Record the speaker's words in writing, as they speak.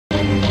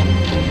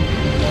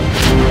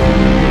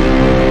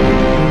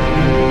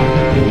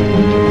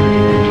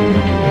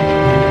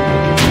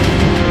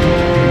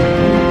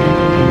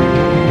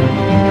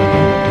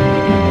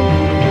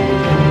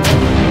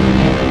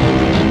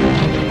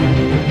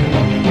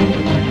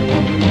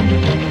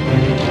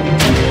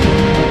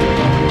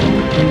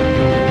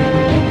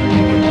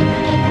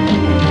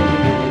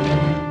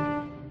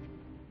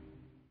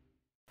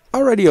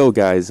Alrighty,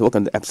 guys,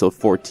 welcome to episode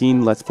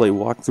 14. Let's play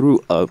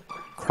walkthrough of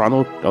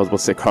Chrono. I was about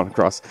to say Chrono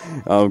Cross.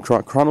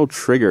 Chrono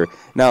Trigger.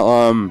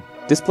 Now,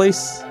 this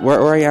place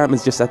where I am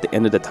is just at the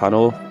end of the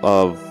tunnel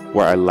of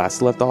where I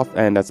last left off,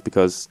 and that's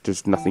because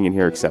there's nothing in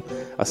here except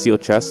a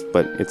sealed chest,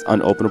 but it's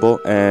unopenable,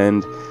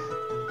 and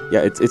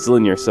yeah, it's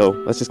linear. So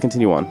let's just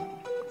continue on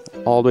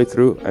all the way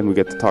through, and we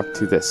get to talk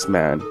to this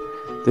man.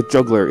 The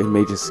juggler in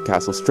Magus'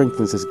 castle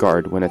strengthens his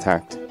guard when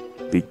attacked.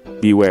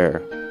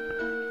 Beware.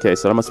 Okay,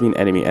 so that must be an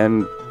enemy,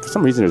 and for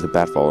some reason there's a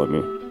bat following me.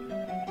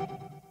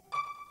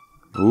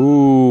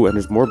 Ooh, and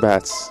there's more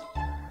bats.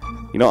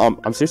 You know,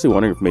 I'm seriously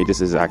wondering if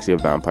Magus is actually a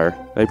vampire.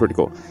 That'd be pretty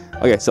cool.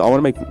 Okay, so I want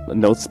to make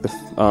notes.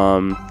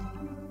 Nah,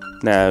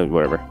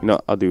 whatever. You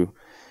know, I'll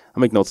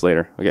make notes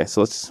later. Okay,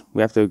 so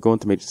we have to go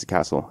into Magus'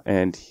 castle,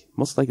 and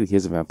most likely he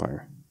is a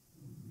vampire.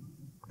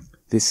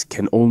 This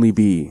can only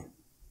be.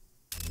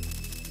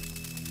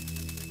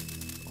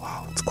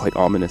 Wow, it's quite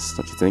ominous,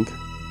 don't you think?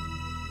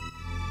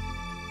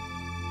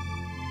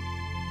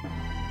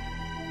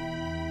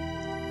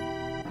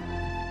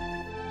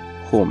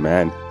 Oh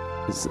man,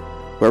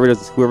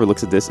 whoever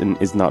looks at this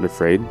and is not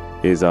afraid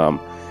is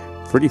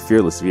pretty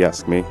fearless if you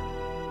ask me.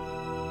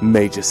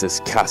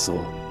 Magus'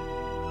 castle.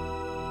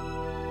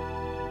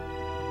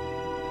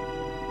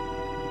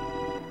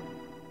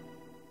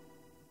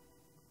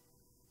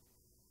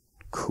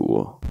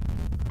 Cool.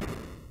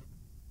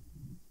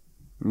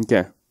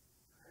 Okay.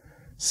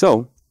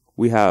 So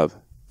we have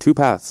two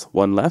paths,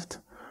 one left,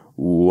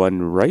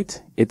 one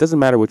right. It doesn't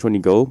matter which one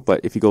you go, but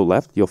if you go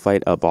left, you'll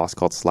fight a boss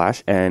called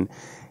Slash, and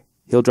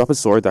he'll drop a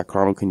sword that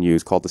Chrono can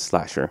use called the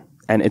Slasher.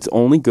 And it's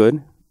only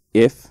good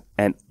if,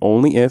 and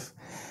only if,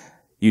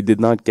 you did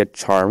not get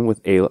charmed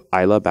with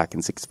Ayla back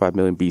in 65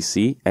 million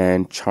BC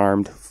and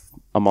charmed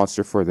a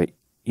monster for the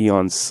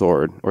Aeon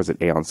Sword. Or is it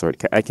Aeon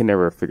Sword? I can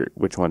never figure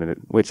which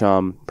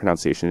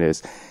pronunciation it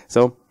is.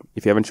 So,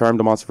 if you haven't charmed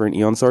a monster for an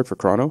Aeon Sword for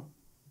Chrono,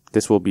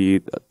 this will be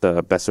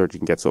the best sword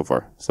you can get so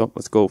far. So,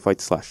 let's go fight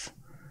Slash.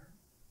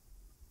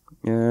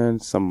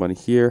 And somebody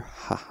here.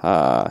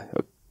 Haha.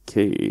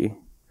 Okay.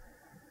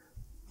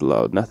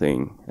 Blood,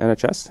 nothing. And a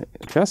chest?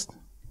 A chest?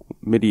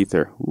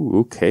 Mid-ether. Ooh,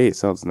 okay,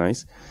 sounds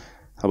nice.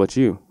 How about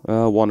you?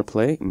 Want to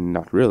play?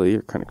 Not really,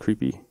 you're kind of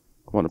creepy.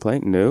 Want to play?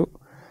 No.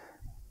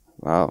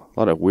 Wow, a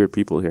lot of weird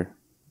people here.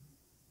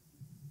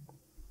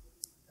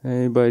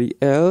 Anybody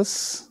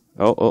else?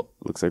 Oh,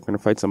 looks like we're gonna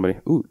fight somebody.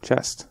 Ooh,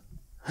 chest.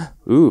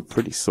 Ooh,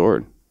 pretty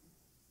sword.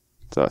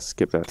 So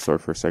skip that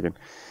sword for a second.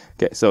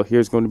 Okay, so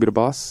here's going to be the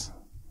boss.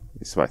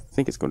 So I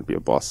think it's going to be a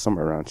boss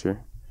somewhere around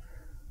here.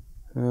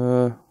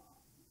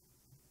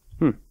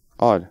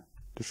 Odd.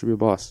 There should be a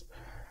boss.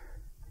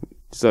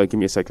 So give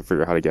me a second to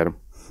figure out how to get him.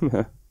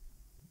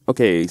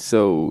 Okay,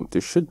 so there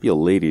should be a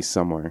lady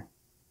somewhere.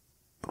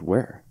 But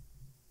where?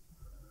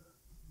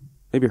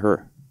 Maybe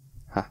her.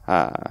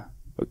 Haha.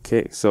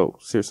 Okay, so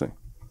seriously.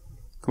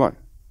 Come on.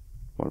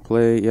 Wanna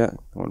play? Yeah,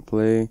 wanna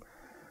play.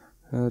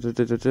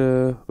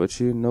 But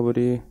you,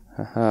 nobody.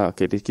 Haha.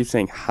 Okay, they keep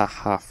saying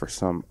haha for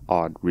some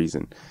odd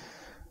reason.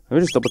 Let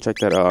me just double check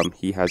that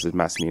he has his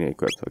mass meaning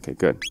equipped. Okay,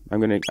 good. I'm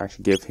gonna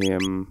actually give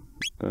him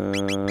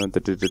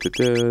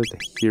the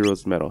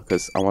hero's medal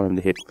because I want him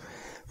to hit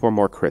 4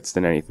 more crits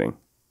than anything.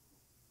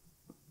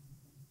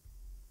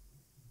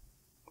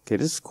 Okay,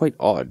 this is quite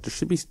odd.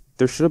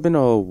 There should have been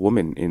a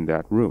woman in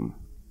that room.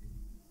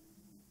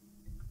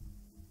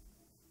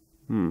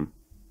 Maybe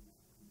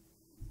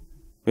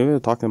I'll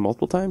talk to him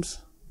multiple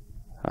times?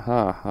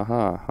 Haha,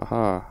 haha,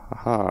 haha,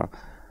 haha.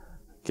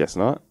 Guess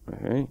not.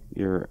 Okay,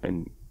 you're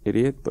an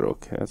idiot, but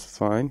okay, that's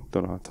fine.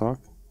 Don't know how to talk.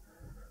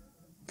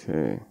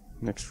 Okay,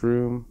 next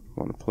room.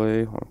 Wanna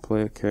play,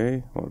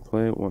 okay.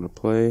 Wanna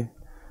play.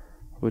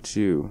 What's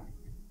you?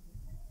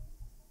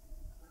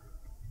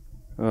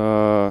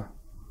 Well,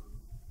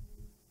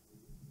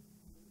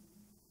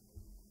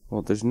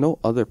 there's no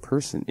other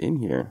person in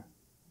here.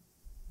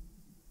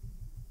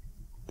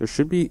 There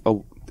should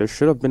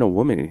have been a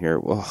woman in here.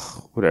 Well,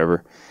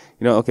 whatever.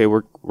 You know, okay,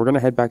 we're gonna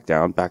head back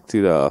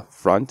to the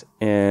front,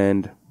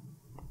 and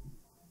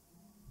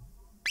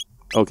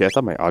okay, I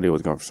thought my audio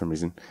was gone for some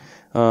reason.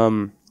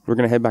 We're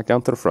gonna head back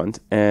down to the front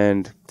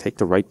and take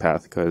the right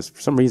path because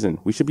for some reason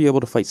we should be able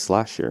to fight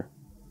Slash here.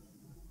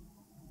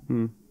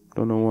 Don't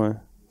know why.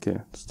 Okay,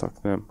 let's talk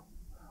to them.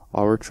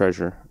 Our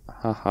treasure.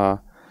 Haha.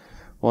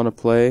 Wanna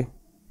play?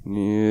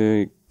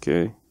 Yeah,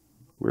 okay.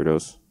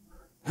 Weirdos.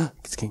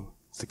 It's King.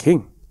 It's the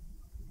king.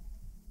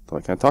 So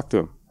I can't talk to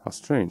him. How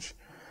strange.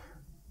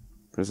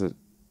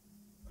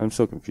 I'm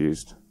so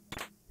confused.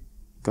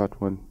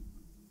 Got one.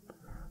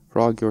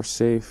 Frog, you're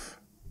safe.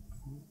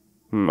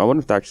 I wonder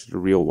if they're actually the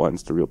real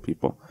ones, the real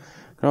people.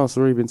 Colonel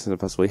already been sent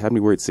to festival. He had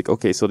me worried sick.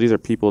 Okay, so these are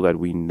people that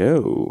we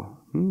know.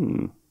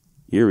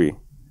 Eerie.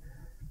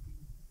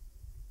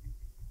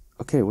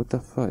 Okay, what the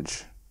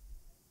fudge?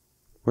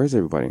 Where's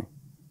everybody?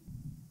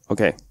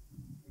 Okay.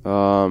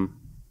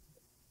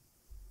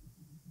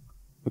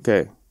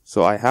 Okay,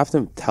 so I have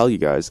to tell you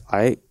guys,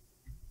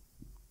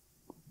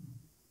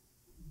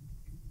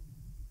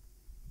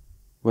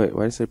 Wait,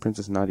 why did I say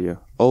Princess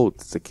Nadia? Oh,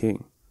 it's the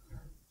king.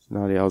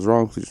 Nadia, I was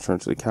wrong. Please return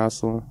to the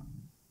castle.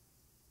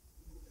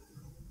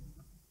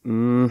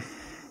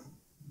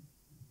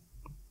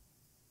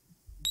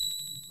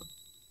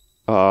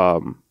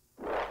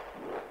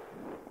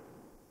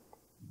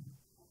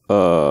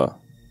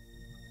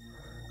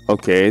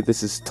 Okay,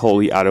 this is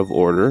totally out of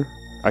order.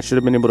 I should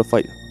have been able to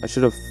fight. I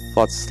should have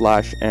fought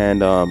Slash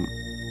and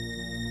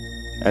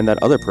that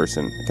other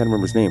person. I can't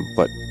remember his name,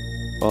 but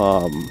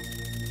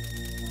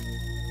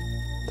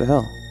the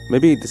hell?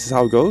 Maybe this is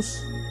how it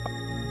goes?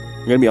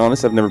 I'm gonna be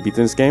honest, I've never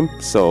beaten this game,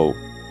 so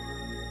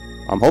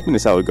I'm hoping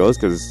this is how it goes,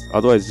 because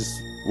otherwise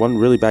just one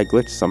really bad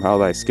glitch somehow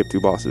that I skipped 2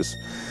 bosses.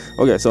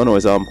 Okay, so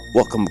anyways,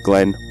 welcome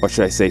Glenn, or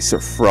should I say Sir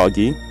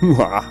Froggy?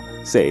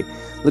 Say,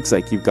 looks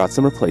like you've got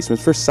some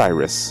replacements for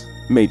Cyrus.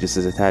 Magus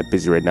is a tad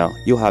busy right now.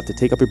 You'll have to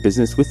take up your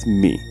business with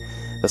me.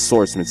 The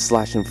swordsman,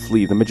 Slash and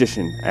Flea, the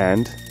magician,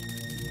 and...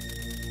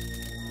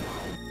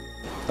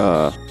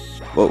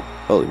 whoa,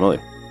 holy moly.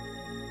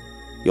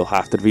 You'll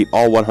have to defeat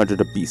all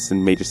 100 of beasts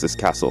in Magus'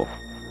 castle.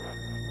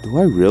 Do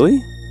I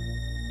really?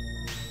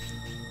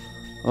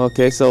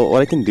 Okay, so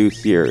what I can do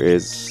here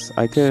is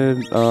I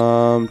could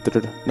no,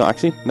 I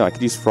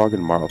could use Frog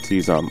and Marl to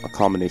use a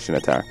combination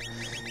attack.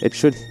 It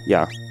should,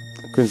 yeah.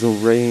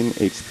 Crimson Rain,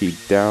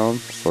 HP down,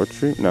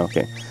 Sorcery, no,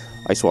 okay.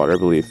 Ice Water, I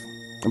believe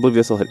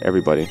this will hit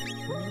everybody.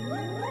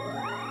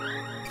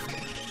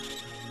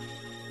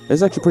 This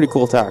is actually a pretty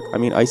cool attack. I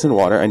mean, Ice and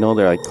Water, I know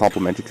they're like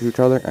complementary to each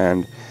other,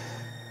 and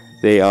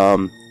they yeah,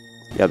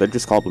 they're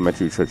just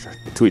complementary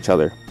to each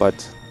other,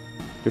 but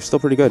they're still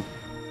pretty good.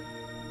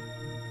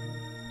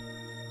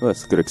 Oh,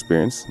 that's a good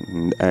experience.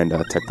 And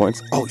tech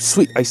points. Oh,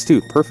 sweet, Ice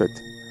 2,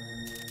 perfect.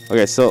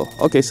 Okay, so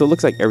it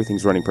looks like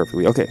everything's running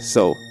perfectly. Okay,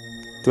 so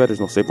too bad there's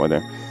no save point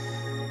there.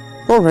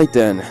 Alright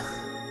then.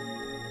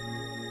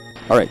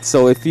 Alright,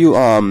 so if you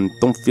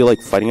don't feel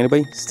like fighting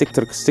anybody, stick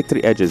to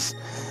the edges.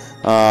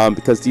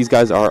 Because these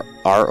guys are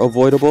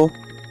avoidable,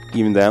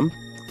 even them.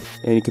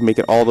 And you can make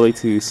it all the way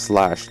to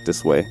Slash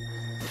this way.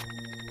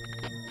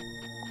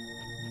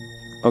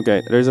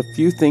 Okay, there's a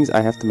few things I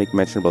have to make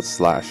mention about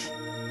Slash.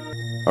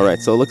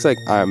 Alright, so it looks like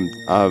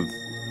I've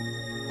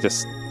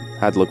just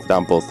had to look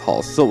down both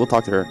halls. So we'll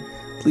talk to her.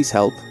 Please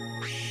help.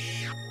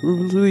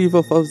 Relieve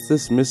us of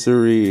this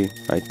misery.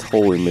 I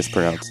totally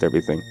mispronounced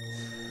everything.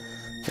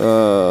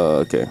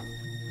 Okay.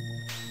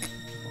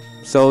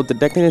 So the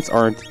decadents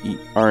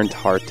aren't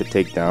hard to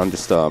take down.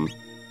 Just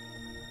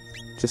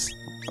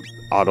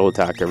auto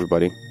attack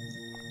everybody.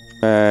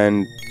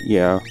 And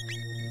yeah.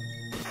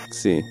 Let's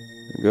see.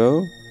 There we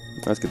go.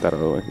 Let's get that out of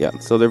the way. Yeah.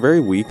 So they're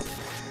very weak.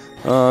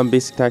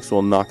 Basic attacks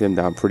will knock them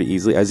down pretty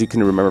easily, as you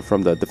can remember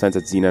from the defense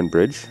at Zenan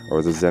Bridge,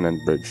 or the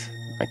Zenan Bridge.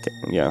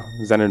 Yeah,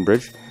 Zenan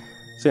Bridge.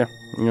 So yeah,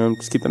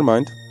 just keep that in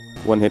mind.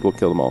 One hit will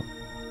kill them all.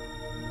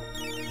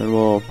 And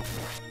we'll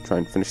try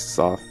and finish this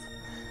off.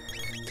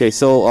 Okay,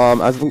 so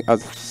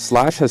as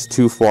Slash has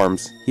 2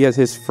 forms. He has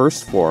his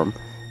first form,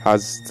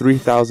 has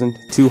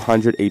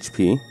 3,200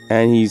 HP,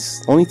 and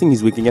only thing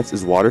he's weak against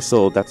is water,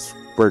 so that's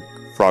where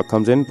Frog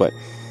comes in, but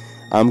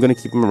I'm gonna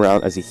keep him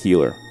around as a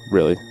healer,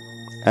 really.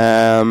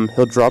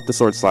 He'll drop the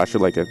Sword Slasher,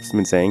 like I've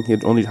been saying. He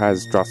only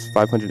drops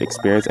 500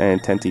 experience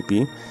and 10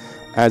 TP,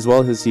 as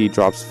well as he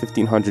drops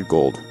 1,500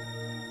 gold.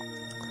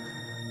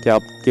 Okay,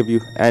 I'll give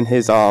you, and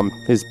his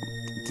this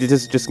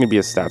is just gonna be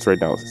his stats right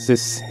now.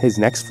 His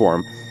next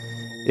form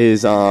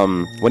is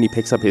when he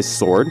picks up his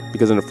sword,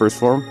 because in the first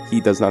form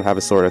he does not have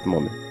a sword at the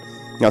moment.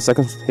 Now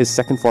his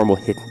second form will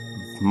hit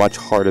much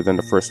harder than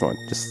the first one.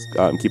 Just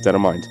keep that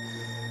in mind.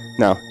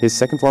 Now his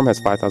second form has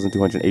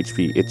 5,200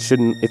 HP. It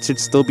should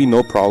still be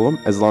no problem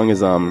as long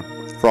as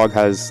Frog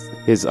has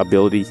his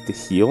ability to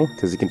heal,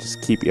 because he can just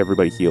keep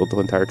everybody healed the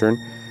entire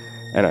turn.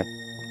 And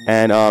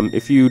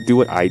if you do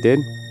what I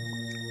did,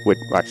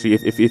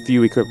 if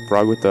you equip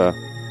Frog with the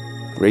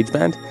Rage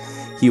Band,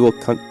 he will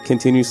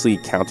continuously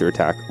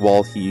counterattack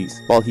while he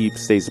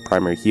stays the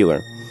primary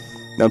healer.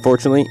 Now,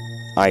 unfortunately,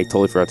 I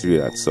totally forgot to do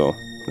that, so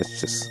let's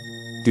just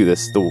do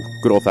this the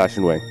good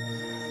old-fashioned way.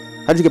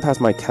 How'd you get past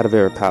my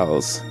cadaver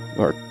pals?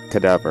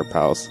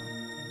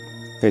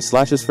 Okay,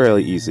 Slash is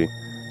fairly easy.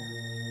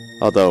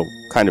 Although,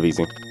 kind of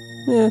easy.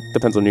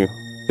 Depends on you.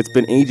 It's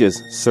been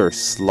ages, Sir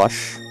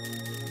Slush.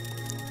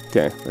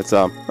 Okay, let's,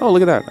 oh,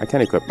 look at that. I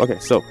can't equip. Okay,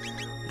 so, what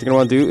you're gonna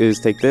want to do is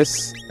take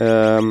this,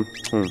 I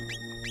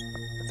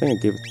think I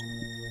gave it,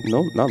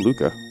 no, not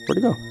Luca. Where'd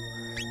it go?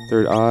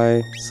 Third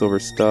Eye, Silver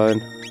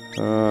Stud,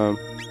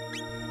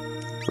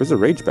 where's the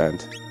Rage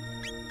Band?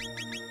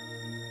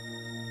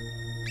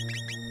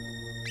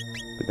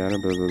 Banana,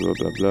 blah, blah, blah,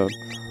 blah, blah.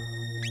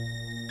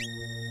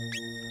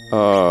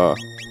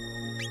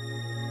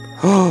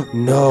 Oh,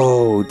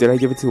 no! Did I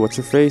give it to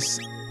what's-her-face?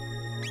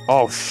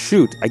 Oh,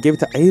 shoot! I gave it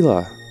to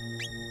Ayla!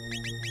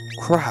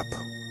 Crap!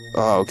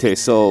 Oh, okay,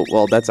 so,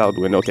 well, that's out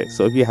the window. Okay,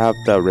 so if you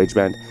have the Rage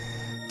Band,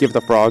 give it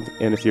to Frog,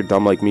 and if you're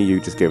dumb like me, you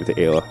just give it to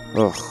Ayla.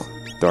 Ugh,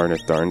 darn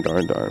it, darn.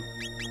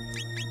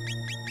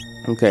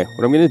 Okay,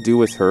 what I'm gonna do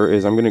with her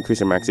is I'm gonna increase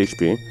her max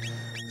HP,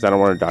 because I don't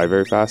want to die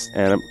very fast,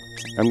 and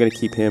I'm gonna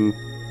keep him...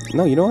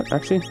 No, you know what,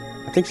 actually,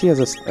 I think there's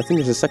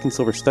a second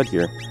Silver Stud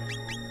here.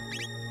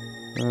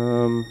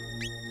 I'm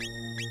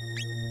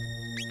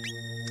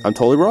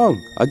totally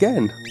wrong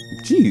again.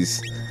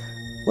 Jeez,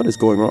 what is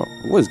going wrong?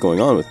 What is going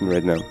on with me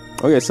right now?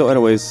 Okay, so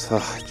anyways,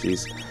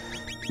 jeez,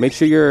 make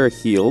sure you're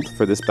healed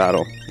for this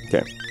battle.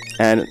 Okay,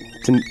 and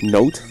to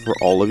note for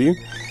all of you,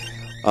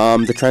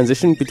 the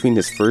transition between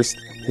his first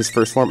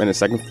form and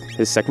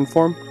his second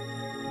form,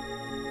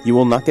 you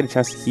will not get a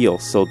chance to heal.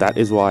 So that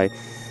is why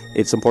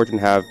it's important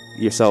to have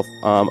yourself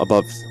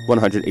above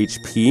 100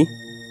 HP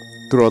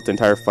throughout the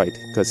entire fight,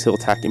 because he'll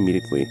attack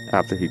immediately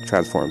after he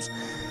transforms.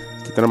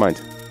 Keep that in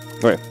mind.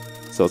 Alright,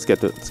 so let's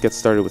get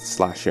started with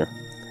Slash here.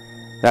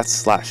 That's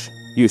Slash,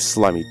 you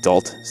slimy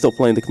dolt. Still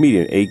playing the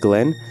comedian, eh,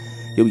 Glenn?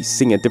 You'll be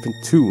singing a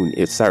different tune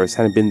if Cyrus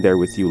hadn't been there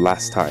with you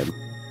last time.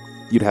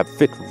 You'd have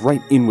fit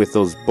right in with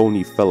those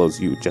bony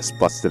fellows you just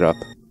busted up.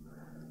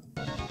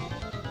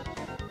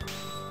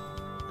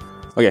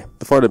 Okay,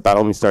 before the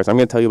battle starts, I'm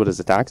going to tell you about his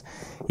attacks.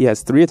 He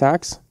has 3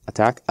 attacks.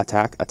 Attack,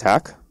 attack,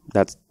 attack.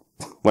 That's,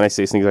 when I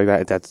say things like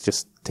that, that's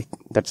just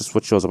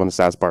what shows up on the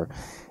stats bar.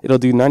 It'll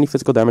do 90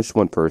 physical damage to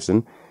one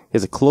person. He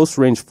has a close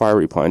range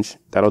fiery punch.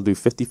 That'll do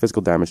 50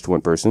 physical damage to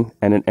one person.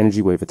 And an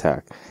energy wave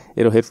attack.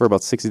 It'll hit for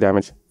about 60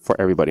 damage for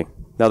everybody.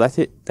 Now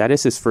that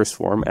is his first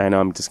form, and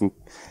I'll tell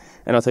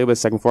you about his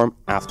second form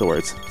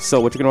afterwards. So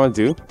what you're going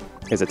to want to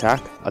do is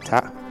attack,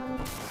 attack,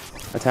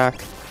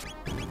 attack.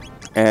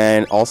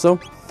 And also,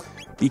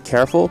 be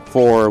careful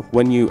for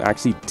when you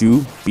actually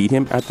do beat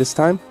him at this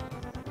time.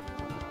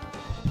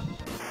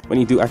 When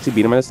you do actually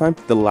beat him at this time,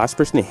 the last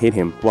person to hit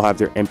him will have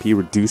their MP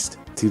reduced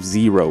to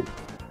 0.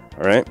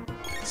 Alright?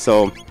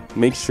 So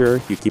make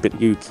sure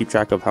you keep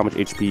track of how much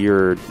HP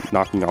you're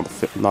knocking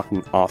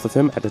off of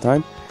him at the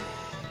time.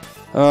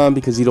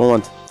 Because you don't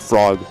want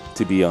Frog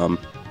to be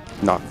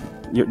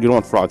you don't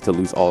want Frog to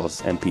lose all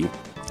his MP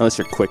unless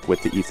you're quick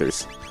with the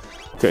ethers.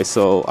 Okay,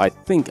 so I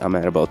think I'm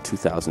at about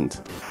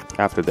 2,000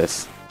 after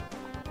this.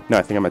 No,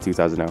 I think I'm at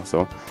 2,000 now,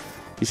 so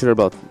you should have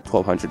about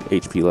 1,200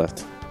 HP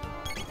left.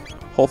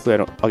 Hopefully I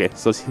don't... Okay,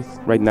 so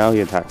right now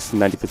he attacks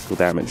 90 physical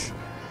damage.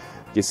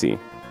 You see.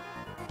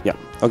 Yeah.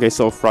 Okay,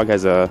 so Frog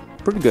has a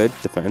pretty good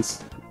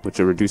defense, which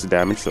will reduce the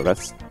damage, so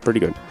that's pretty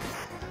good.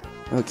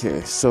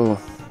 Okay, so...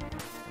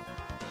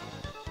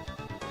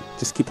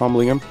 just keep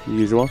pummeling him, as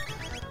usual.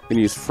 I'm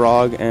gonna use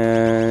Frog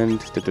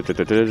and...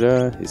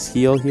 his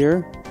heal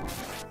here.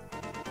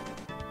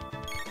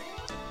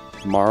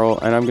 Marl,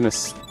 and I'm gonna...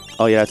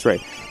 Oh yeah, that's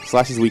right.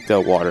 Slash is weak to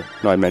water.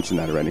 No, I mentioned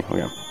that already.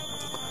 Okay.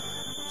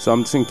 So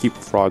I'm just gonna keep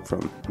Frog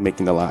from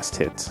making the last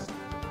hit.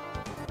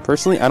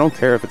 Personally, I don't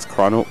care if it's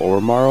Chrono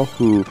or Marl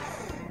who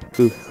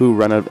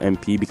run out of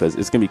MP, because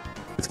it's gonna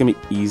be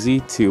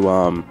easy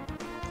to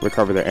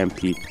recover their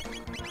MP.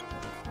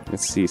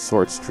 Let's see,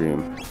 Sword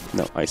Stream.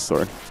 No, Ice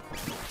Sword.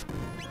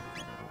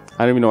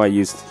 I don't even know I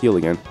used heal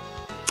again.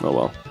 Oh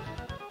well.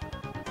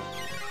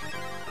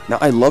 Now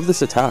I love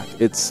this attack.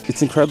 It's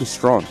incredibly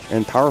strong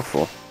and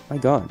powerful. My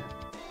god.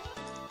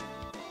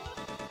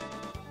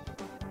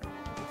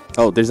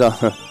 Oh, there's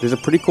a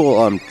pretty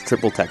cool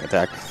triple tech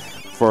attack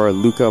for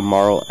Luca,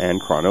 Marl, and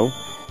Chrono.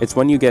 It's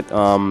when you get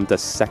the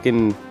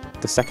second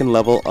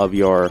level of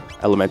your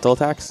elemental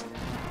attacks,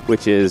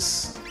 which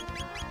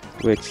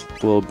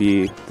will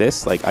be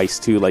this, like Ice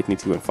 2, Lightning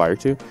 2, and Fire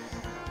 2.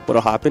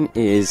 What'll happen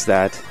is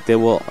that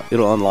it'll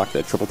unlock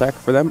the triple attack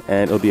for them,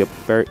 and it'll be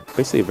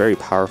basically a very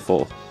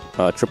powerful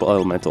triple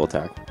elemental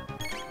attack.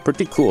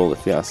 Pretty cool,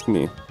 if you ask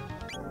me.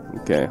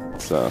 Okay,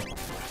 so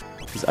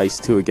use Ice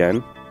 2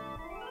 again.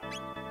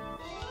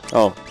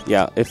 Oh,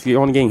 yeah, if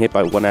you're only getting hit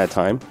by one at a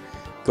time,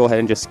 go ahead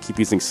and just keep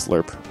using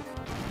Slurp.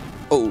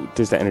 Oh,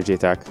 there's the energy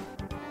attack.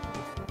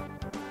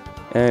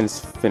 And it's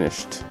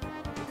finished.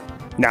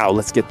 Now,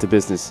 let's get to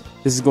business.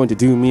 This is going to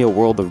do me a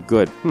world of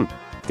good.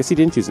 Guess he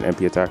didn't use an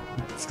MP attack.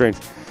 Strange.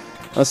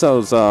 Unless I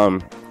was,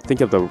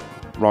 thinking of the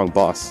wrong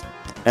boss.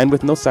 And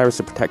with no Cyrus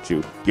to protect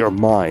you, you're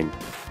mine.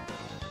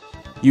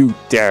 You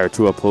dare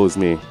to oppose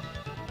me.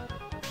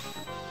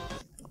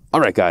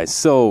 Alright guys,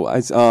 so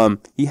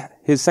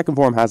his second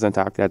form has an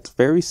attack that's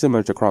very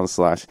similar to Chrono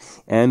Slash,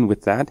 and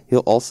with that, he'll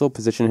also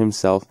position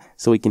himself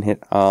so he can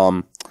hit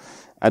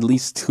at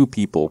least 2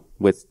 people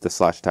with the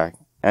Slash attack,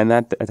 and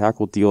that attack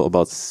will deal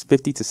about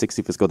 50 to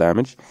 60 physical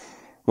damage.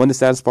 When the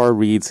status bar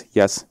reads,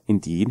 yes,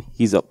 indeed,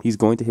 he's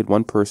going to hit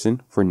one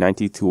person for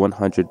 90 to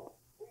 100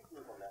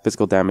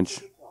 physical damage.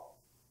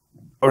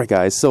 Alright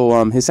guys,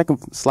 so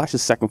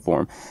Slash's second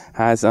form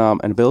has an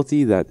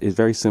ability that is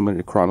very similar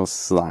to Chrono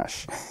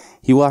Slash.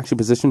 He will actually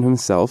position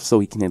himself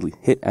so he can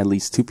hit at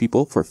least 2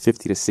 people for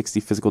 50 to 60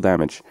 physical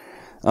damage.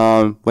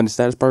 When the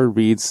status bar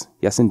reads,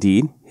 yes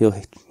indeed, he'll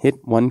hit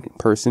one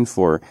person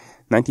for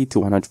 90 to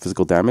 100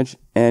 physical damage,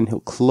 and he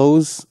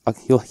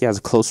has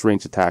a close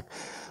range attack,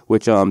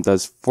 which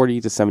does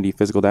 40 to 70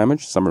 physical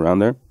damage, somewhere around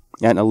there,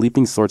 and a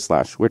leaping sword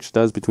slash, which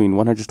does between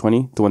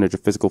 120 to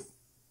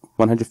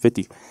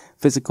 150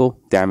 physical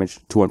damage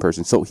to one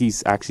person. So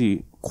he's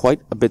actually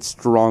quite a bit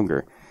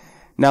stronger.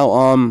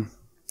 Now,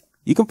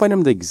 you can find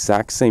him the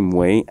exact same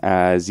way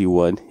as you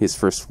would his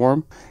first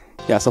form.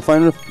 Yeah, so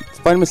find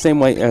him the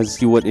same way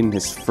as you would in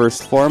his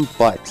first form,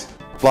 but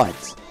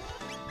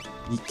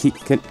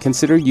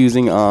consider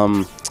using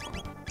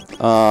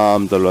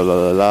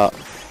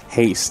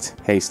haste.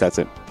 Haste, that's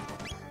it.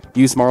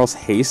 Use Marl's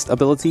haste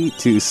ability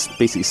to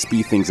basically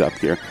speed things up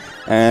here,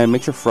 and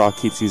make sure Frog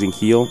keeps using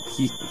heal.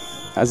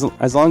 As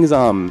long as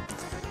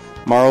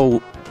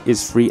Marl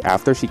is free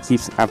after she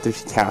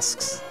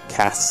casts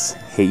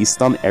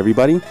haste on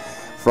everybody,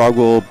 Frog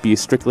will be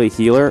strictly a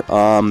healer.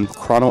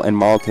 Chrono and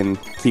Marl can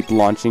keep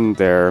launching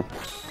their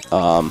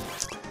blah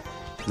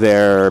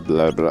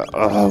blah.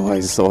 Oh, why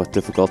is it so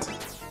difficult?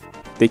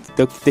 They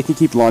can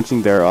keep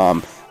launching their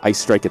ice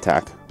strike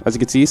attack. As you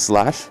can see,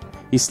 Slash.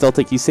 He's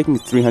taking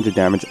 300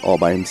 damage all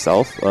by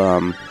himself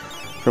from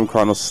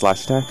Chrono's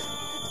slash attack.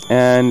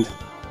 And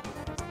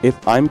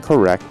if I'm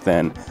correct,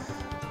 then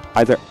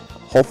either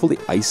hopefully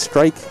Ice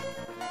Strike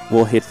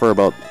will hit for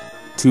about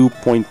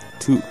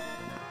 2.2,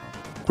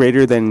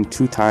 greater than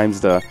 2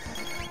 times the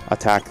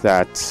attack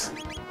that.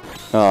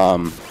 Oh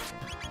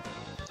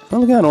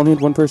my god, only hit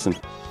one person.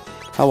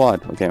 How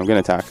odd. Okay, I'm gonna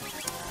attack.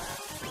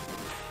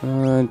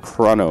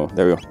 Chrono,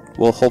 there we go.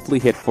 Will hopefully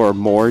hit for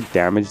more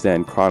damage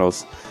than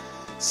Chrono's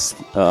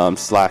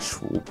slash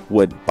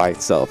would by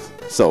itself.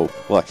 So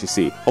we'll actually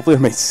see. Hopefully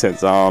it makes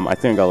sense. I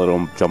think I got a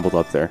little jumbled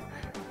up there.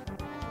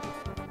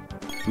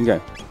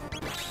 Okay.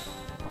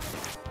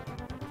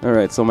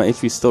 Alright, so my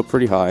HP is still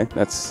pretty high.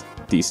 That's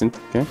decent.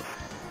 Okay.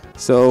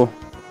 So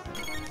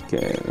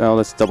now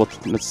let's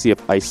see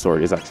if Ice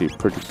Sword is actually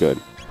pretty good.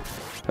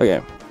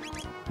 Okay.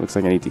 Looks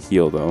like I need to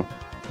heal though.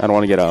 I don't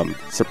want to get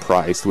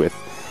surprised with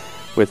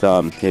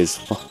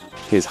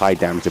his high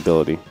damage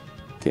ability.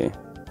 Okay.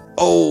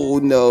 Oh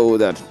no,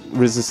 that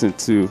resistant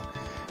too.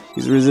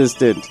 He's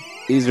resistant.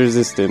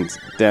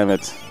 Damn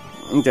it.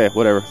 Okay,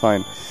 whatever,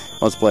 fine.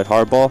 Let's play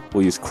Hardball.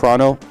 We'll use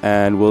Chrono,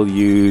 and we'll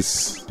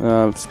use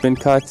Spin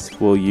Cut.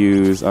 We'll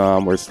use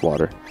where's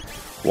Water?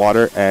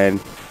 Water, and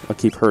I'll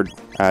keep her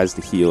as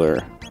the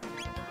healer.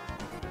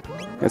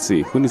 Let's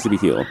see, who needs to be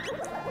healed?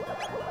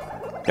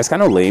 That's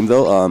kind of lame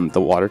though. The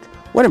Water.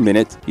 Wait a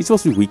minute, he's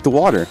supposed to be weak to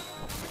water.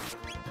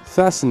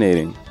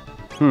 Fascinating.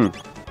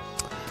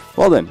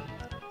 Well then.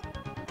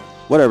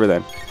 Whatever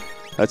then.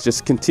 Let's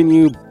just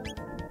continue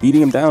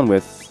beating him down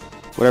with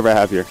whatever I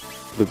have here.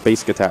 With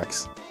basic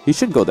attacks. He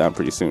should go down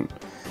pretty soon.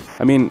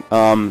 I mean,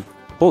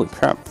 holy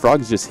crap.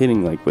 Frog's just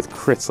hitting like with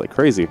crits like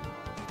crazy.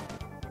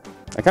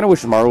 I kind of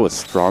wish Mario was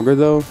stronger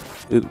though.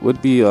 It would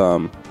be,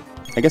 I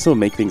guess it would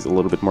make things a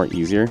little bit more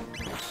easier.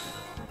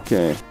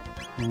 Okay.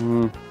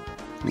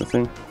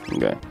 Nothing?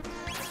 Okay.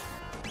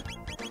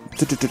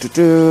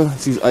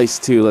 Let's use Ice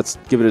too. Let's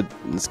give it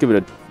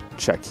a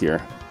check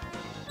here.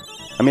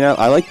 I mean,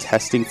 I like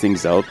testing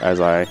things out as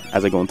I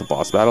go into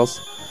boss battles,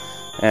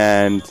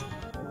 and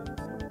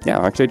yeah,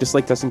 actually I just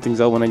like testing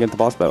things out when I get into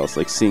boss battles,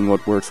 like seeing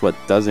what works, what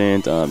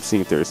doesn't,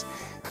 seeing if there's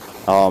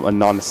a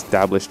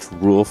non-established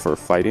rule for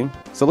fighting.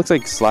 So it looks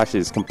like Slash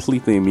is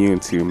completely immune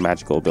to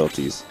magical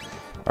abilities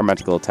or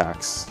magical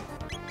attacks,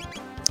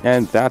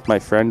 and that, my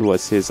friend,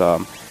 was his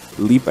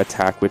leap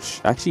attack,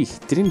 which actually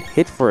didn't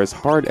hit for as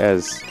hard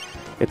as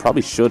it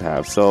probably should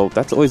have. So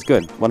that's always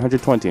good.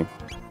 120.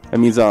 That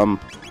means I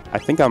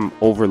think I'm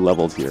over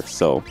leveled here,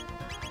 so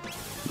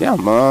yeah,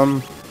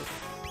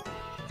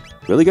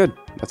 really good.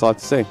 That's all I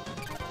have to say.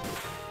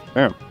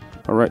 Bam.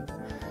 Alright.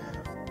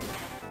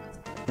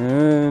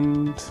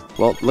 And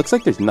well, looks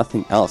like there's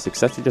nothing else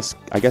except to just,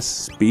 I guess,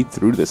 speed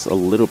through this a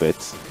little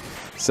bit.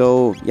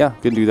 So yeah,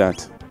 gonna do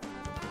that.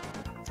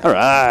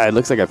 Alright,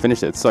 looks like I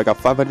finished it. So I got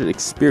 500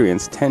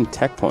 experience, 10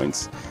 tech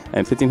points,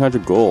 and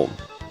 1500 gold.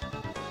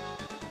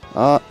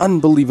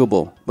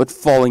 Unbelievable, but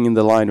falling in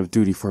the line of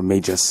duty for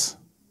Magus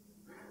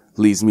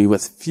leaves me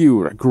with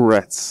few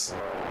regrets.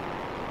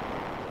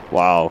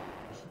 Wow,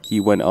 he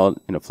went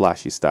out in a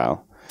flashy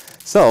style.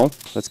 So,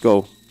 let's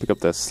go pick up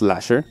the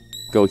slasher,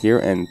 go here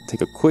and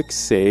take a quick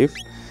save.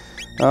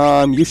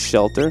 Use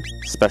shelter,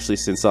 especially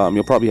since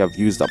you'll probably have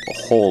used up a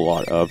whole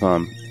lot of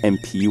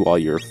MP while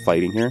you're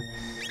fighting here.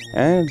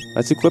 And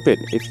let's equip it.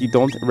 If you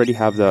don't already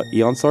have the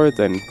Eon Sword,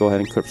 then go ahead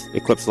and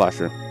equip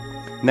slasher.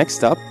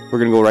 Next up, we're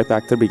going to go right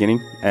back to the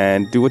beginning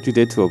and do what you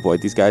did to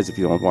avoid these guys if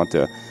you don't want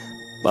to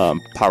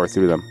power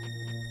through them.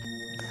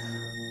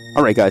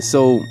 Alright guys,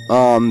 so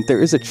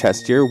there is a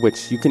chest here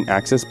which you can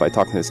access by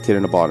talking to this kid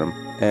in the bottom.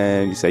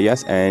 And you say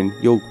yes, and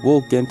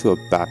we'll get into a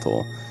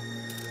battle.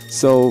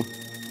 So,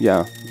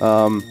 yeah,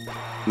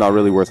 not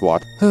really worth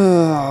watching.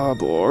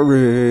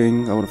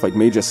 Boring. I want to fight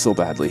Magus so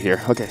badly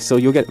here. Okay, so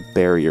you'll get a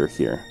barrier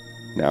here.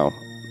 Now,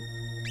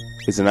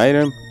 is it an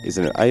item? Is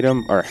it an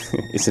item? Or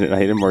is it an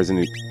item, or is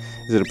it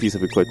a piece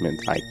of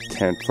equipment? I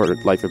can't for the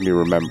life of me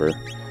remember.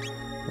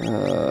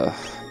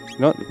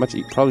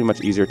 Probably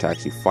much easier to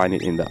actually find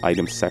it in the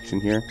item section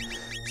here.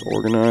 It's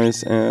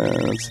organized,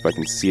 and let's see if I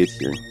can see it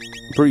here.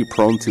 I'm pretty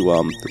prone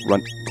to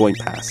going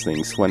past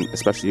things,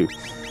 especially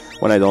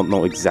when I don't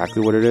know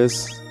exactly what it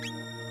is.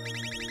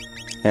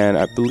 And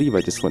I believe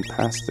I just went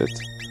past it.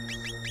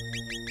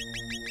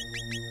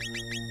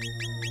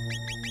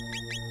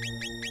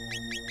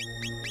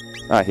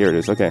 Ah, here it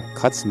is. Okay,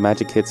 cuts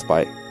magic hits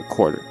by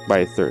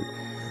a third.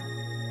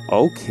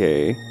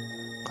 Okay,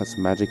 cuts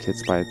magic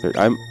hits by a third.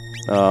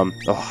 Oh,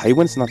 I hate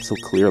when it's not so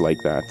clear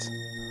like that.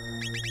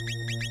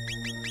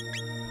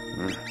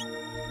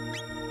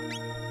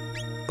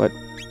 But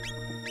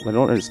I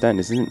don't understand.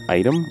 Is it an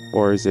item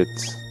or is it?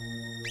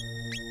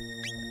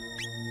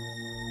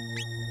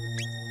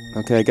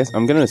 Okay, I guess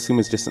I'm gonna assume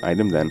it's just an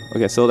item then.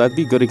 Okay, so that'd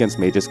be good against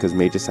Magus because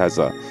Magus is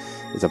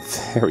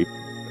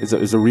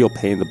a real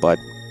pain in the butt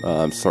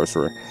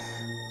sorcerer.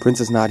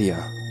 Princess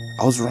Nadia,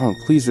 I was wrong.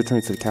 Please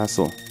return to the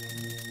castle.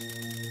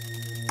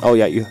 Oh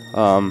yeah, you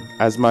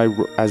as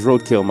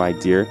roadkill, my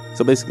dear.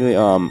 So basically,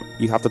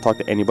 you have to talk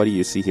to anybody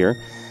you see here,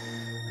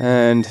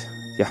 and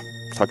yeah,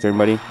 talk to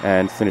everybody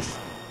and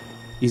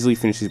easily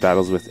finish these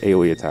battles with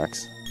AOE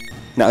attacks.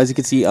 Now, as you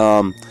can see,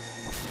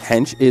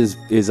 Hench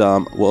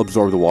will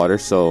absorb the water,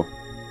 so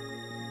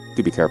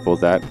do be careful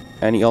with that.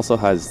 And he also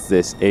has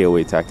this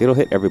AOE attack. It'll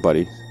hit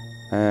everybody,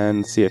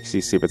 and see if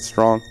it's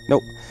strong.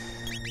 Nope.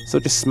 So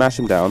just smash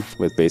him down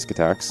with basic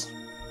attacks.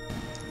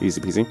 Easy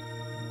peasy.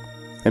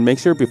 And make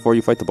sure before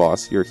you fight the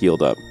boss, you're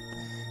healed up.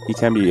 He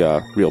can be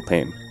a real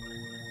pain.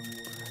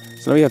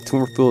 So now we have two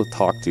more people to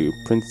talk to.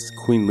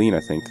 Queen Lean, I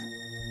think.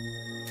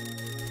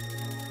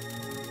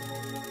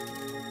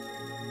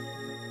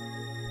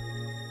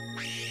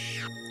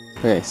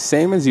 Okay,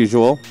 same as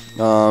usual.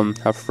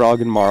 Have Frog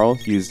and Marl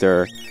use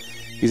an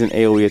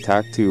AOE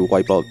attack to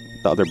wipe out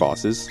the other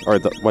bosses, or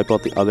wipe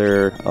out the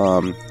other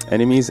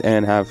enemies,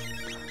 and have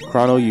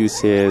Chrono use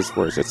his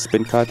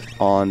spin cut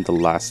on the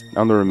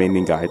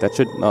remaining guy. That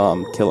should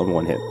kill him in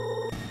one hit.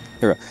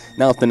 Here we go.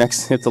 Now if the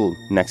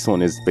next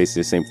one is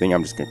basically the same thing,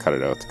 I'm just gonna cut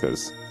it out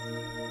because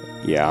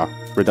yeah,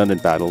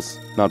 redundant battles,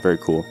 not very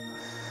cool.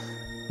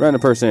 Random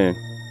person.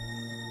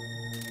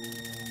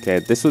 Okay,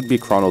 this would be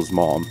Chrono's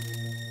mom.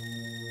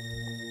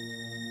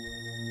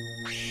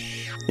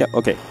 Yep,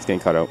 okay, it's getting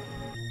cut out.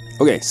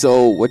 Okay,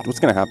 so what's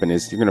gonna happen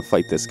is you're gonna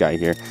fight this guy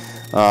here.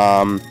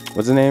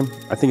 What's his name?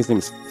 I think his name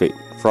is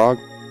Frog.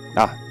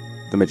 Ah,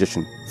 the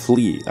magician.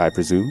 Flea, I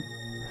presume.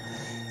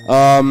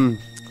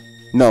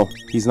 No,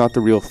 he's not the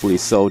real Flea,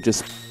 so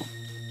just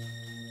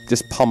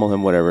pummel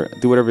him, whatever.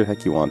 Do whatever the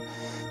heck you want.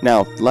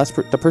 Now,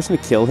 the person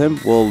to kill him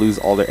will lose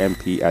all their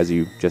MP, as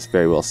you just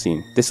very well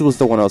seen. This was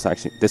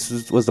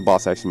the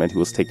boss actually meant who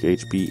will take your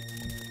HP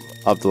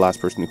of the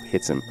last person who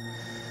hits him.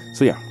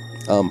 So yeah.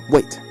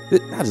 Wait,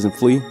 that isn't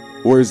Flea.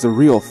 Where's the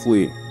real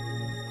Flea?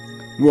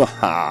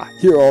 Waha,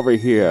 you're over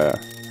here.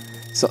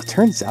 So it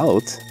turns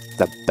out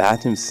the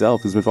bat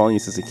himself, who's been following you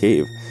since the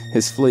cave,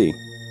 his Flea,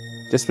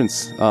 just been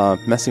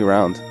messing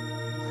around.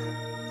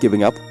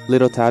 Giving up,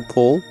 little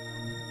tadpole?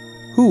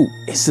 Who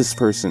is this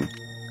person?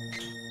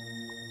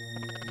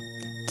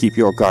 Keep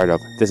your guard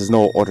up. This is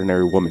no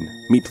ordinary woman.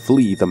 Meet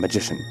Flea the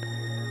magician.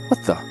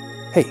 What the?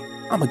 Hey,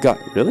 I'm a guy.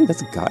 Really?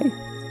 That's a guy?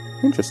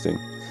 Interesting.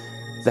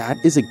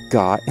 That is a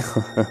guy.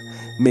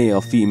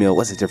 Male, female,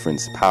 what's the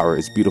difference? Power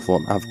is beautiful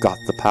and I've got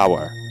the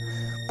power.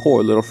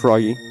 Poor little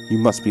Froggy, you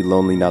must be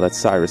lonely now that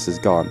Cyrus is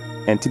gone,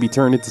 and to be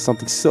turned into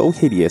something so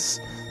hideous,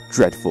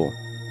 dreadful.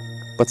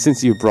 But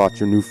since you've brought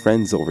your new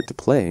friends over to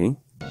play,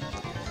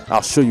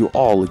 I'll show you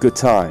all a good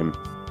time.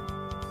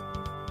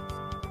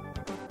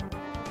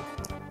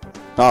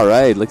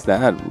 Alright, look at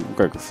that.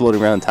 We're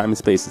floating around time and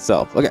space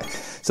itself. Okay,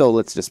 so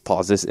let's just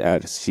pause this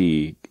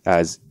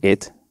as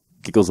it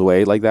giggles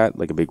away like that,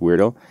 like a big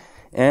weirdo,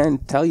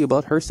 and tell you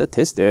about her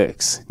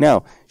statistics.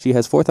 Now, she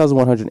has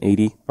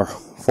 4,180 or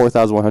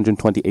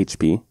 4,120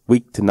 HP,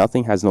 weak to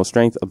nothing, has no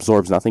strength,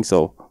 absorbs nothing,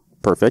 so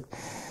perfect.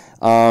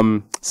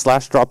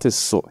 Slash dropped his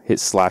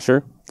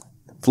slasher.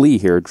 Flea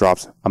here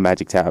drops a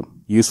magic tab,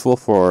 useful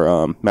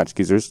for magic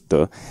users.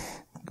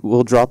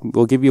 We'll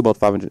give you about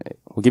 500.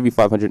 We'll give you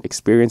 500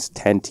 experience,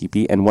 10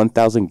 TP, and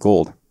 1,000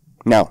 gold.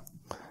 Now,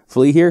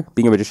 Flea here,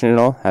 being a magician and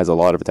all, has a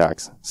lot of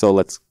attacks. So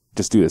let's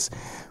just do this.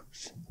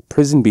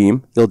 Prison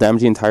Beam, it'll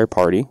damage the entire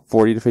party,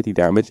 40 to 50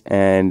 damage,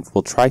 and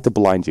will try to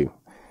blind you.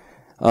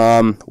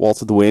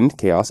 Waltz of the Wind,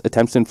 Chaos,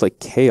 attempts to inflict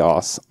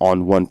chaos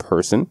on one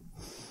person,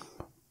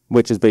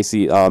 which is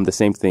basically the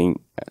same thing,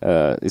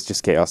 it's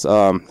just chaos.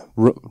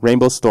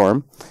 Rainbow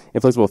Storm,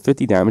 inflicts about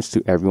 50 damage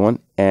to everyone,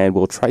 and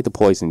will try to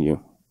poison you.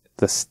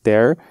 The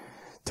Stare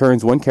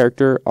turns one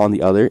character on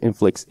the other,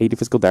 inflicts 80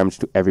 physical damage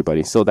to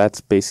everybody. So that's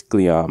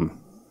basically,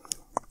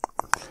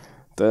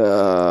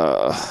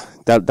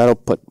 that'll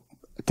put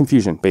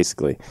confusion,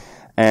 basically.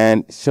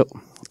 And so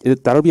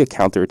that'll be a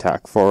counter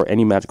attack for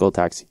any magical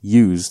attacks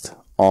used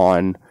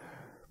on,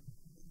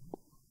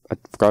 I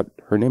forgot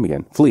her name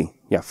again, Flea.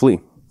 Yeah, Flea.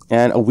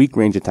 And a weak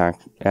range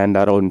attack, and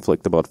that'll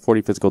inflict about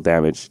 40 physical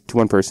damage to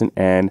one person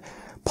and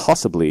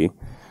possibly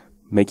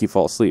make you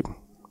fall asleep.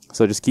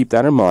 So just keep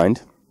that in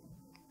mind.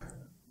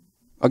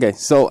 Okay,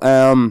 so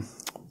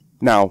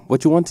now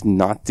what you want to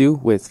not do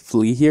with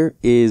Flea here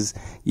is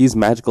use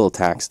magical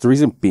attacks. The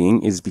reason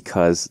being is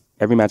because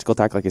every magical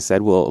attack, like I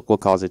said, will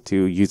cause it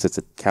to use its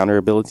counter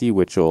ability,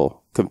 which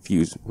will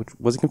confuse.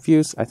 Was it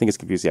confuse? I think it's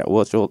confuse. Yeah,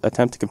 well, it will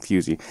attempt to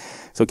confuse you.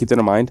 So keep that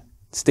in mind.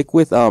 Stick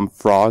with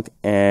Frog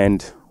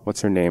and what's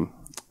her name?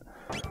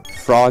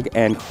 Frog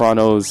and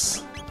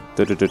Chrono's.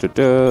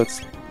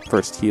 Let's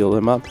first heal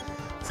him up.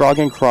 Frog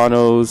and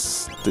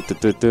Chrono's.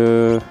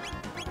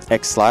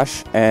 X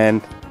slash,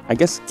 and I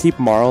guess keep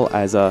Marl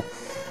as a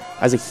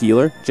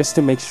healer, just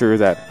to make sure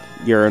that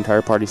your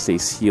entire party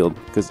stays healed,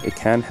 because it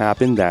can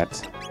happen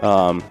that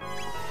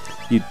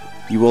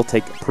you will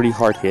take a pretty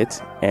hard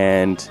hit,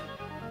 and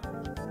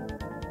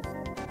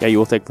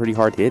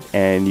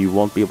you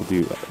won't be able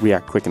to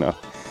react quick enough.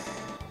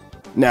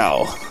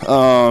 Now,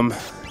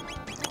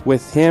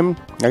 with him,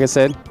 like I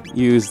said,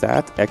 use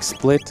that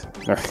XSplit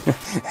or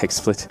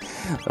XSplit.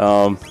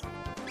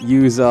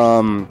 Use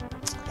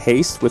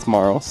haste with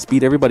Marl,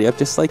 speed everybody up,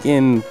 just like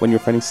in when you're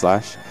fighting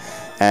Slash,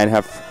 and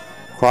have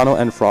Chrono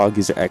and Frog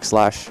use your X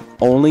slash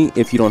only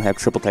if you don't have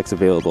triple text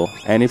available.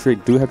 And if you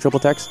do have triple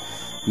text,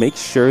 make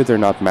sure they're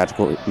not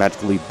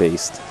magically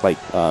based, like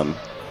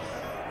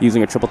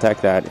using a triple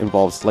tech that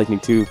involves lightning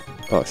 2.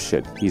 Oh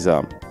shit, he's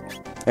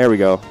there we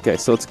go. Okay,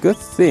 so it's a good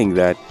thing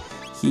that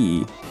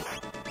he...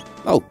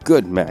 Oh,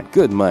 good man.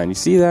 You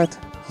see that?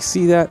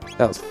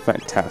 That was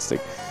fantastic.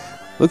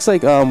 Looks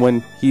like when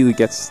he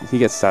gets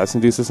status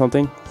induced or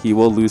something, he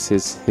will lose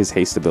his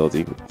haste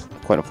ability.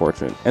 Quite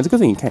unfortunate. And it's a good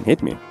thing he can't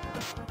hit me.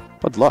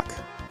 What luck.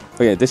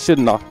 Okay, this should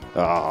not...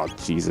 Oh,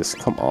 Jesus,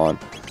 come on.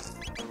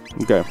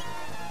 Okay.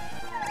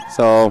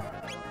 So,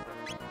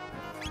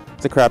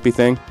 it's a crappy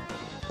thing.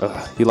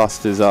 He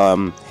lost his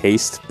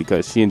haste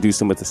because she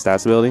induced him with the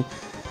status ability.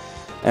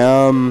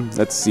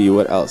 Let's see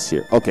what else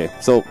here. Okay,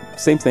 so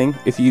same thing.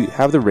 If you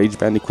have the Rage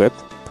Band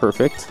equipped,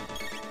 perfect.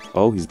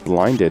 Oh, he's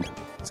blinded.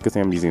 It's a good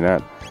thing I'm using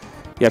that.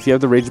 Yeah, if you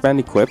have the Rage Band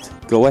equipped,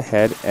 go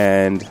ahead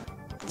and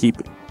keep...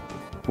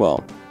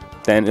 Well,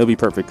 then it'll be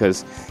perfect,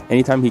 because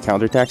anytime he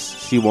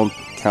counterattacks, she won't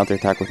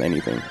counterattack with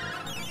anything.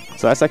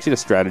 So that's actually the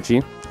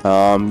strategy.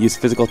 Use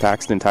physical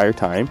attacks the entire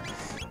time.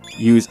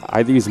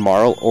 Either use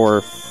Marl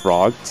or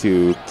Frog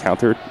to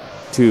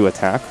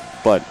attack,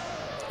 but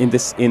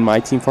in my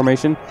team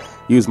formation,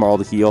 use Marl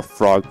to heal,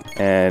 Frog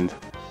and...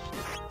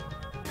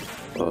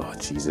 Oh,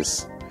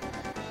 Jesus.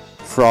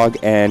 Frog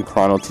and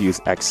Chrono to use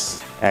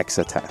X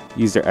attack.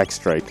 Use their X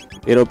strike.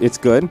 It's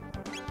good.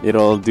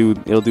 It'll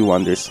do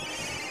wonders.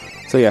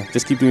 So yeah,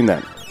 just keep doing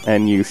that,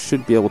 and you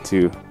should be able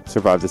to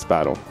survive this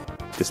battle.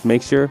 Just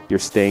make sure you're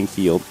staying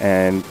healed,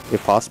 and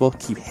if possible,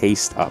 keep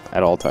haste up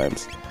at all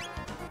times.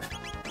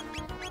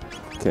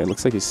 Okay, it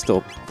looks like he's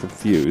still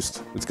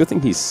confused. It's a good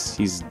thing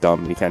he's dumb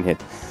and he can't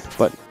hit.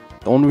 But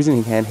the only reason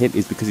he can't hit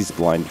is because he's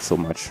blinded so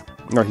much.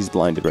 Or he's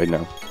blinded right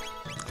now.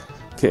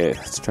 Okay,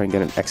 let's try and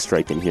get an X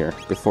strike in here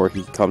before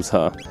he comes,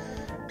 Oh,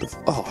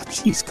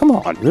 jeez, come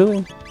on,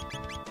 really?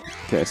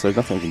 Okay, so there's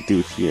nothing I can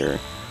do here.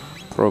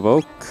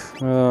 Provoke.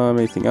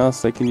 Anything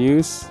else I can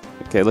use?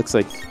 Okay, it looks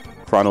like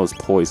Chrono is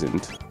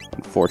poisoned,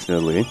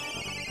 unfortunately.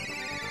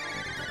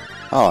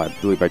 Oh, I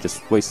believe I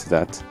just wasted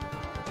that.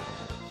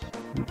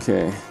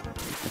 Okay,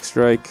 next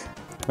strike.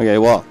 Okay,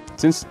 well,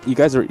 since you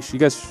guys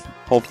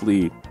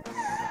hopefully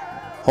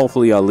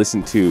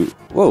listen to...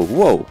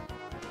 Whoa!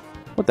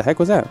 What the heck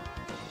was that?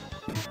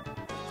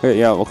 Okay,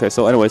 yeah, okay,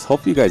 so anyways,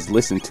 hopefully you guys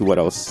listened to what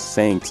I was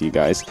saying to you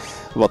guys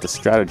about the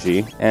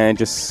strategy, and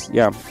just,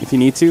 yeah, if you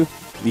need to,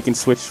 you can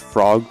switch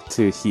Frog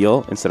to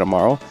heal instead of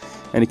Marl,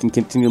 and you can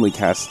continually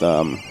cast,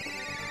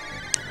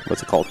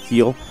 what's it called,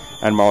 heal,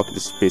 and Marl can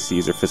just basically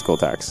use her physical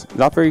attacks.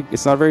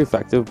 It's not very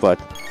effective, but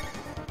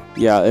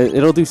yeah,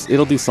 it'll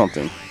do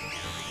something.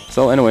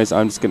 So anyways,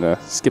 I'm just gonna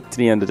skip to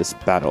the end of this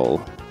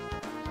battle.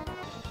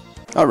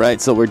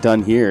 Alright, so we're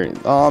done here.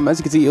 As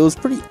you can see, it was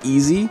pretty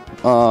easy.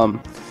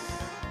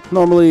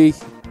 Normally,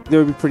 they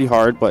would be pretty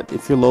hard, but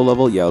if you're low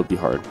level, yeah, it'll be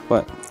hard.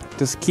 But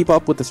just keep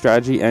up with the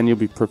strategy and you'll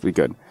be perfectly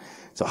good.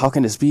 So how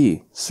can this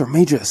be? Sir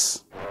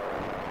Magus!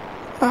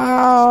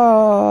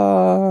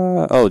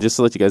 Ah! Oh, just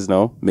to let you guys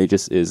know,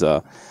 Magus is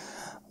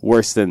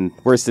worse than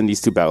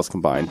these two battles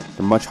combined.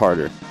 They're much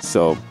harder.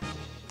 So,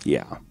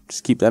 yeah,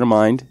 just keep that in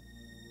mind.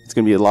 It's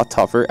gonna be a lot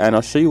tougher, and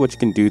I'll show you what you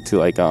can do to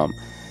like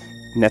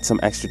net some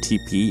extra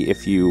TP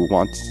if you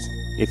want,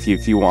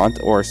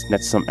 or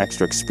net some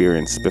extra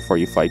experience before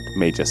you fight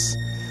Magus.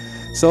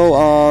 So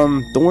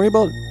don't worry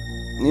about.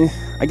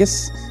 I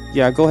guess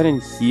yeah, go ahead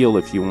and heal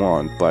if you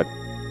want, but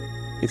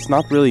it's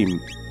not really.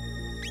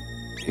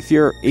 If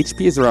your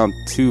HP is around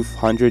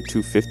 200,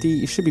 250,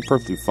 you should be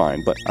perfectly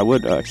fine. But I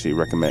would actually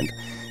recommend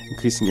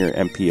increasing your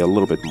MP a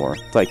little bit more,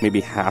 like maybe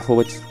half of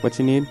what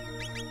you need,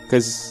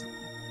 because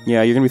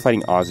yeah, you're gonna be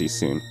fighting Ozzy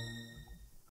soon.